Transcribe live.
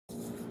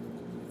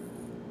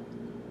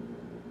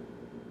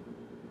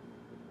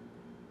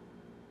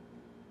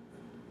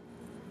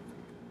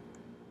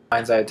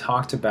I had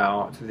talked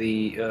about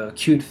the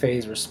acute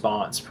phase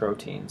response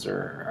proteins,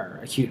 or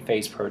acute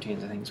phase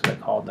proteins, I think is what I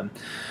called them.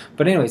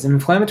 But anyways,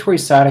 inflammatory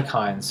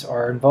cytokines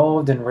are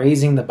involved in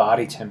raising the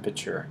body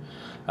temperature,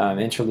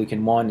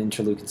 interleukin 1,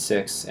 interleukin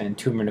 6, and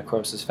tumor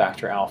necrosis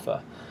factor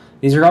alpha.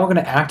 These are all going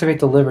to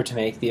activate the liver to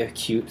make the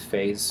acute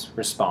phase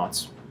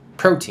response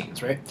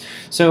proteins, right?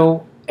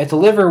 So at the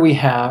liver we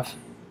have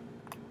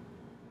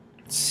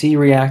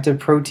C-reactive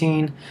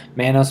protein,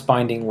 Mannose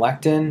binding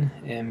lectin,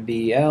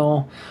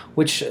 MBL,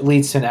 which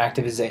leads to an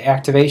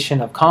activation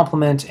of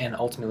complement and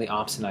ultimately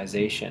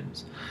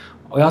opsonizations.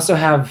 We also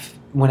have,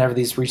 whenever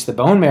these reach the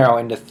bone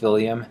marrow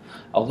endothelium,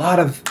 a lot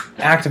of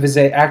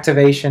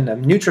activation of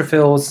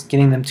neutrophils,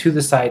 getting them to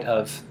the site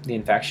of the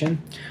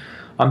infection.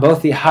 On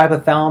both the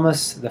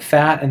hypothalamus, the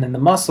fat, and then the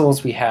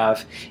muscles, we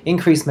have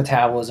increased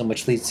metabolism,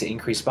 which leads to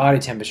increased body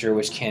temperature,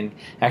 which can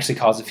actually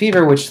cause a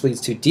fever, which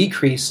leads to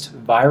decreased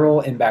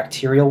viral and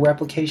bacterial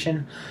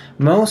replication.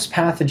 Most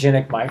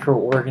pathogenic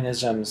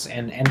microorganisms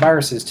and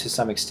viruses, to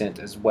some extent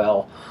as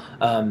well,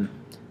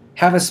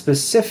 have a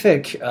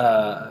specific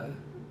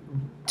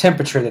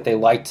temperature that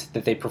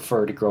they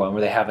prefer to grow in,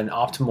 where they have an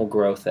optimal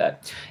growth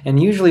at.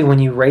 And usually when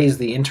you raise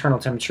the internal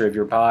temperature of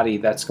your body,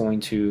 that's going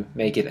to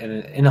make it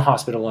in a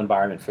hospital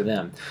environment for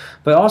them.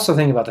 But also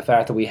think about the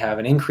fact that we have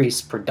an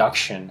increased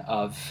production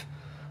of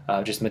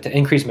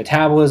increased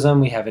metabolism,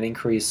 we have an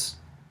increased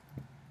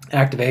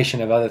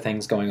activation of other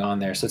things going on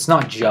there. So it's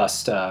not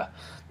just to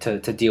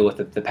deal with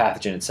the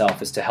pathogen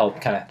itself, it's to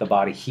help kind of the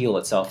body heal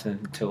itself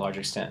to a large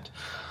extent.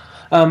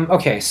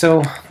 Okay,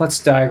 so let's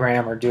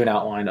diagram or do an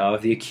outline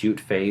of the acute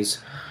phase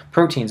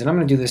proteins. And I'm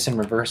going to do this in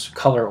reverse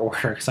color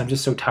order because I'm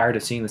just so tired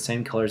of seeing the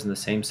same colors in the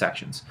same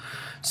sections.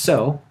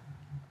 So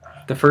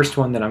the first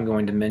one that I'm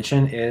going to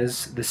mention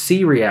is the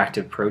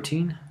C-reactive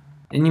protein.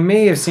 And you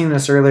may have seen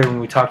this earlier when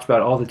we talked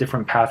about all the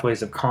different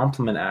pathways of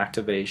complement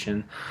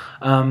activation.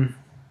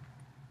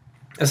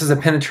 This is a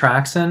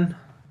penetraxin,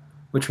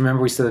 which,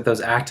 remember, we said that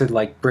those acted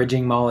like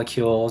bridging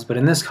molecules, but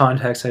in this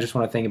context I just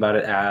want to think about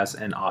it as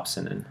an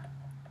opsonin.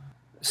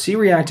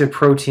 C-reactive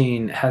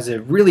protein has a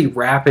really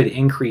rapid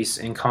increase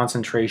in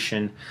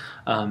concentration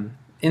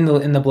in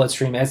the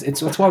bloodstream.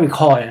 It's why we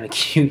call it an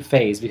acute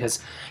phase, because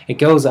it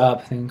goes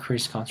up, the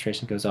increased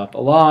concentration goes up a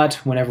lot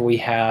whenever we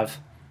have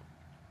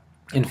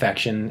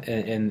infection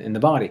in the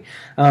body.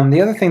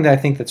 The other thing that I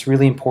think that's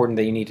really important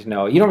that you need to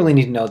know, you don't really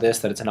need to know this,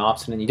 that it's an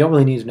opsonin. You don't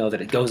really need to know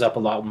that it goes up a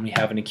lot when we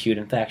have an acute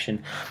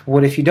infection.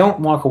 What if you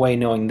don't walk away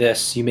knowing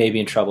this, you may be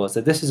in trouble, is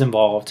that this is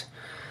involved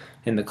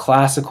in the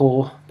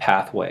classical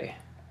pathway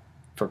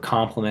for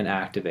complement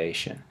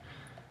activation.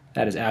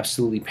 That is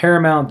absolutely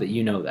paramount that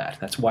you know that.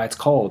 That's why it's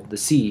called the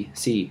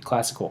C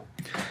classical.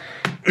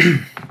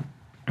 The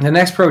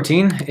next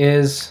protein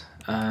is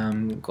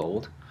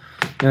gold.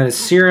 Known as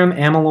serum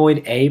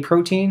amyloid A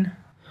protein.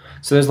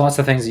 So there's lots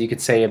of things that you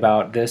could say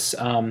about this.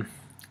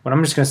 What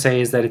I'm just going to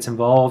say is that it's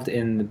involved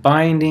in the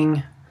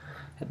binding.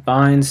 It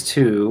binds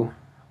to,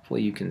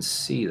 hopefully you can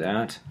see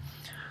that,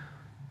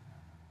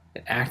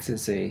 it acts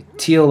as a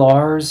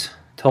TLRs,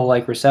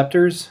 toll-like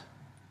receptors,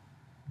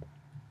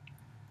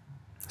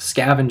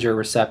 scavenger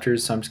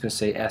receptors, so I'm just going to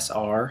say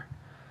SR,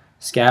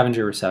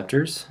 scavenger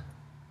receptors,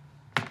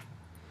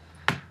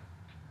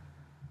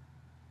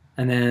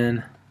 and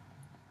then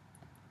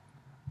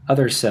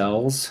other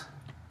cells.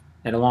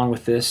 And along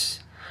with this,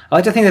 I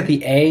like to think that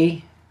the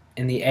A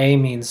in the A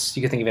means,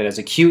 you can think of it as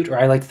acute, or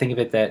I like to think of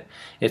it that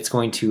it's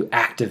going to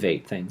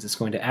activate things. It's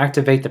going to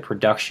activate the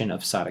production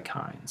of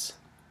cytokines.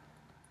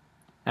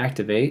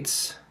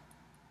 Activates.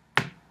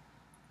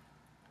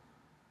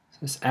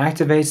 This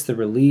activates the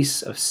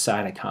release of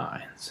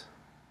cytokines.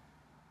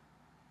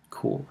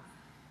 Cool.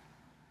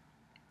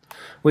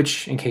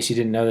 Which, in case you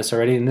didn't know this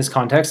already, in this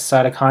context,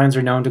 cytokines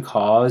are known to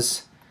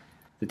cause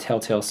the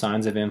telltale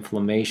signs of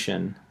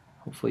inflammation.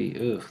 Hopefully,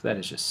 that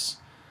is just,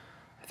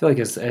 I feel like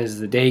as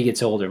the day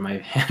gets older, my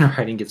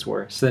handwriting gets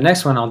worse. So the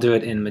next one, I'll do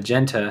it in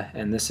magenta,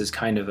 and this is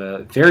kind of a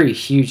very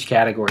huge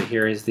category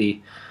here, is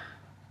the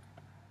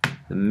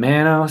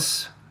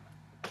Mannose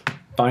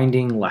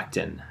binding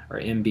lectin, or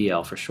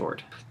MBL for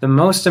short. The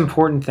most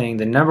important thing,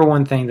 the number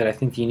one thing that I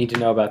think you need to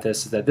know about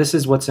this, is that this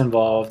is what's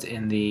involved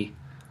in the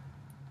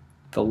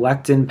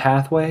lectin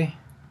pathway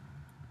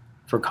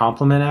for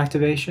complement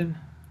activation.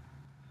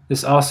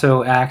 This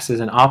also acts as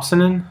an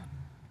opsonin.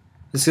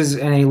 This is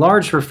in a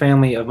larger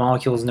family of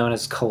molecules known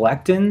as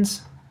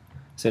collectins.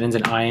 So it ends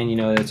in ion, you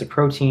know that it's a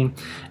protein.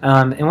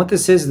 And what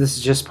this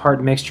is just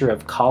part mixture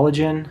of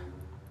collagen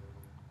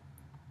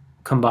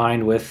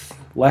combined with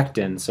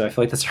lectin. So I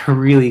feel like that's a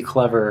really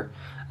clever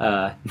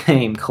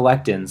name,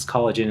 collectins,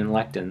 collagen and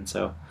lectin.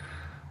 So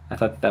I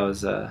thought that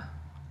was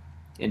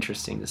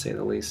interesting, to say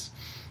the least.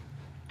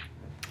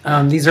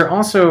 These are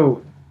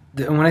also,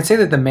 when I say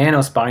that the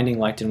Mannose binding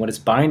lectin, what it's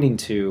binding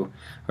to,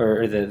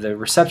 or the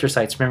receptor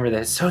sites, remember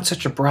that it's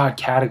such a broad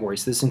category.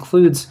 So this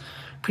includes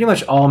pretty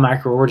much all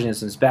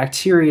microorganisms,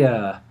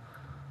 bacteria,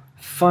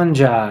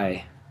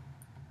 fungi,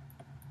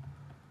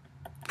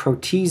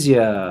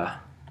 protesia,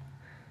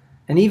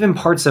 and even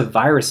parts of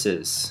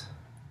viruses.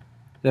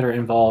 that are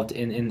involved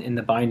in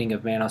the binding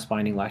of mannose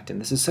binding lectin.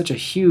 This is such a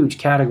huge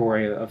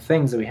category of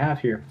things that we have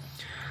here.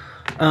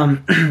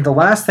 The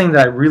last thing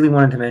that I really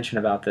wanted to mention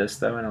about this,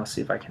 though, and I'll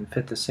see if I can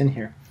fit this in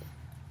here,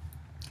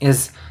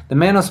 is the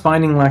mannose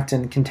binding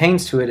lectin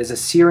contains to it is a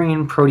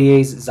serine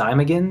protease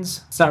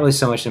zymogins. It's not really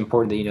so much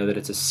important that you know that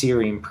it's a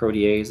serine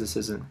protease. This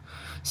isn't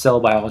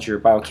cell biology or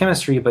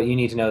biochemistry, but you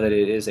need to know that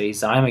it is a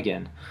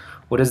zymogin.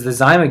 What is the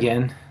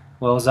zymogin?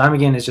 Well,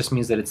 zymogin just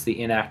means that it's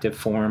the inactive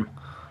form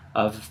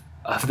of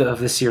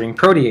the serine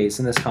protease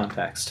in this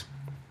context.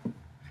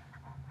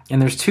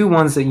 And there's two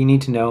ones that you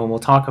need to know, and we'll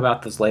talk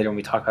about this later when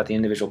we talk about the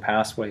individual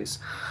pathways.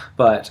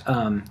 But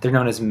they're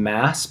known as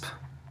MASP1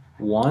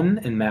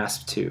 and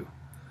MASP2.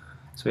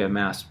 So we have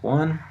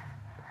MASP1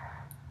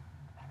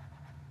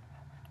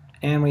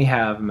 and we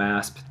have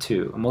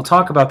MASP2. And we'll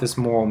talk about this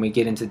more when we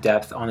get into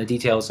depth on the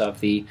details of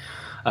the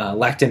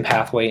lectin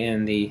pathway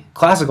and the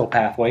classical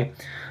pathway.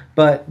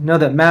 But know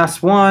that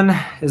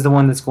MASP1 is the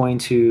one that's going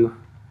to,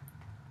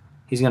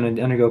 he's going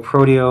to undergo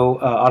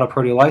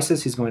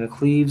autoproteolysis. He's going to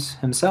cleave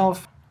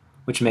himself,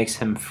 which makes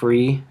him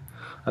free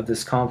of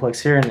this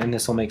complex here, and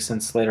this will make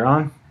sense later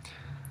on.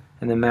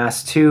 And then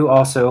MASP2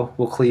 also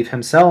will cleave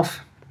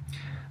himself,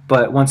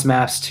 but once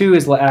MASP2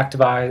 is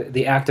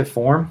the active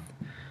form,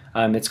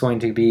 it's going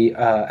to be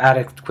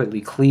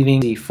adequately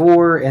cleaving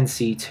C4 and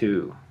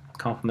C2,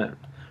 complement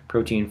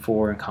protein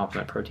 4 and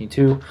complement protein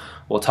 2.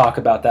 We'll talk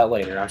about that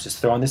later. I was just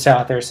throwing this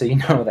out there so you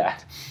know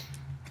that.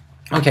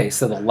 Okay,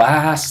 so the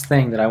last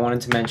thing that I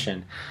wanted to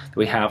mention that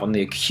we have on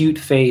the acute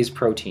phase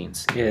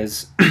proteins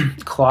is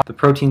the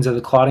proteins of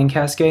the clotting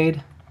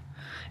cascade.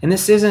 And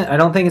this isn't, I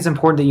don't think it's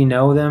important that you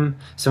know them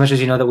so much as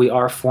you know that we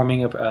are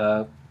forming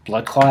a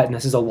blood clot, and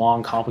this is a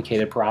long,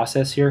 complicated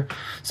process here.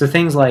 So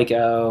things like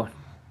tissue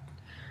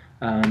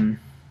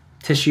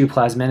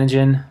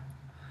plasminogen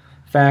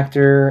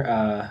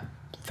factor,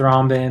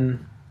 thrombin,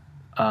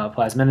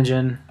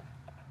 plasminogen,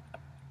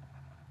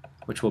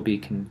 which will be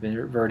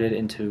converted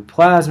into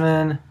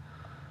plasmin,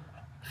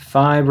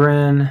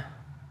 fibrin,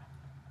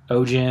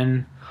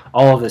 ogin,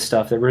 all of this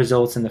stuff that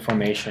results in the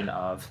formation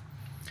of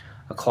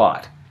a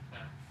clot.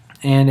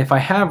 And if I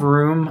have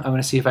room, I'm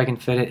going to see if I can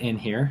fit it in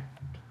here.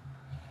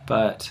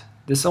 But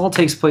this all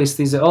takes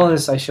place, all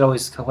this, I should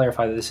always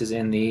clarify that this is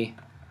in the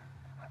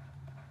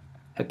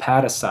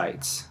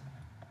hepatocytes.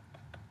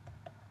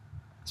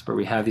 It's where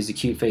we have these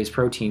acute phase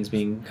proteins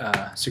being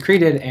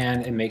secreted,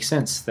 and it makes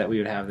sense that we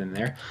would have them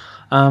there.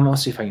 I'll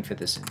see if I can fit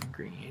this in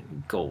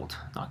green, gold,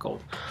 not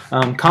gold.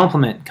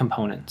 Complement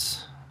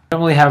components. I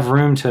don't really have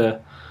room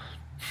to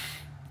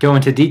go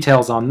into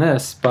details on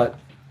this, but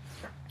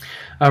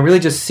really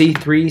just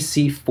C3,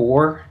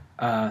 C4,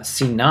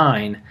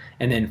 C9,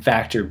 and then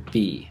factor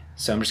B.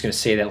 So I'm just going to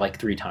say that like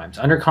 3 times.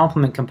 Under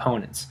complement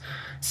components,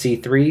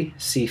 C3,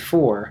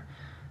 C4,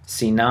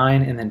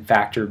 C9, and then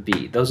factor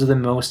B. Those are the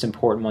most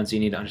important ones you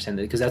need to understand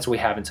because that's what we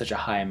have in such a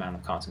high amount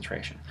of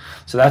concentration.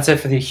 So that's it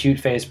for the acute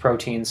phase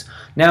proteins.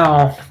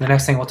 Now, the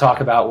next thing we'll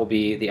talk about will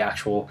be the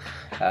actual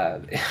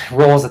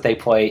roles that they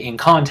play in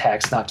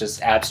context, not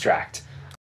just abstract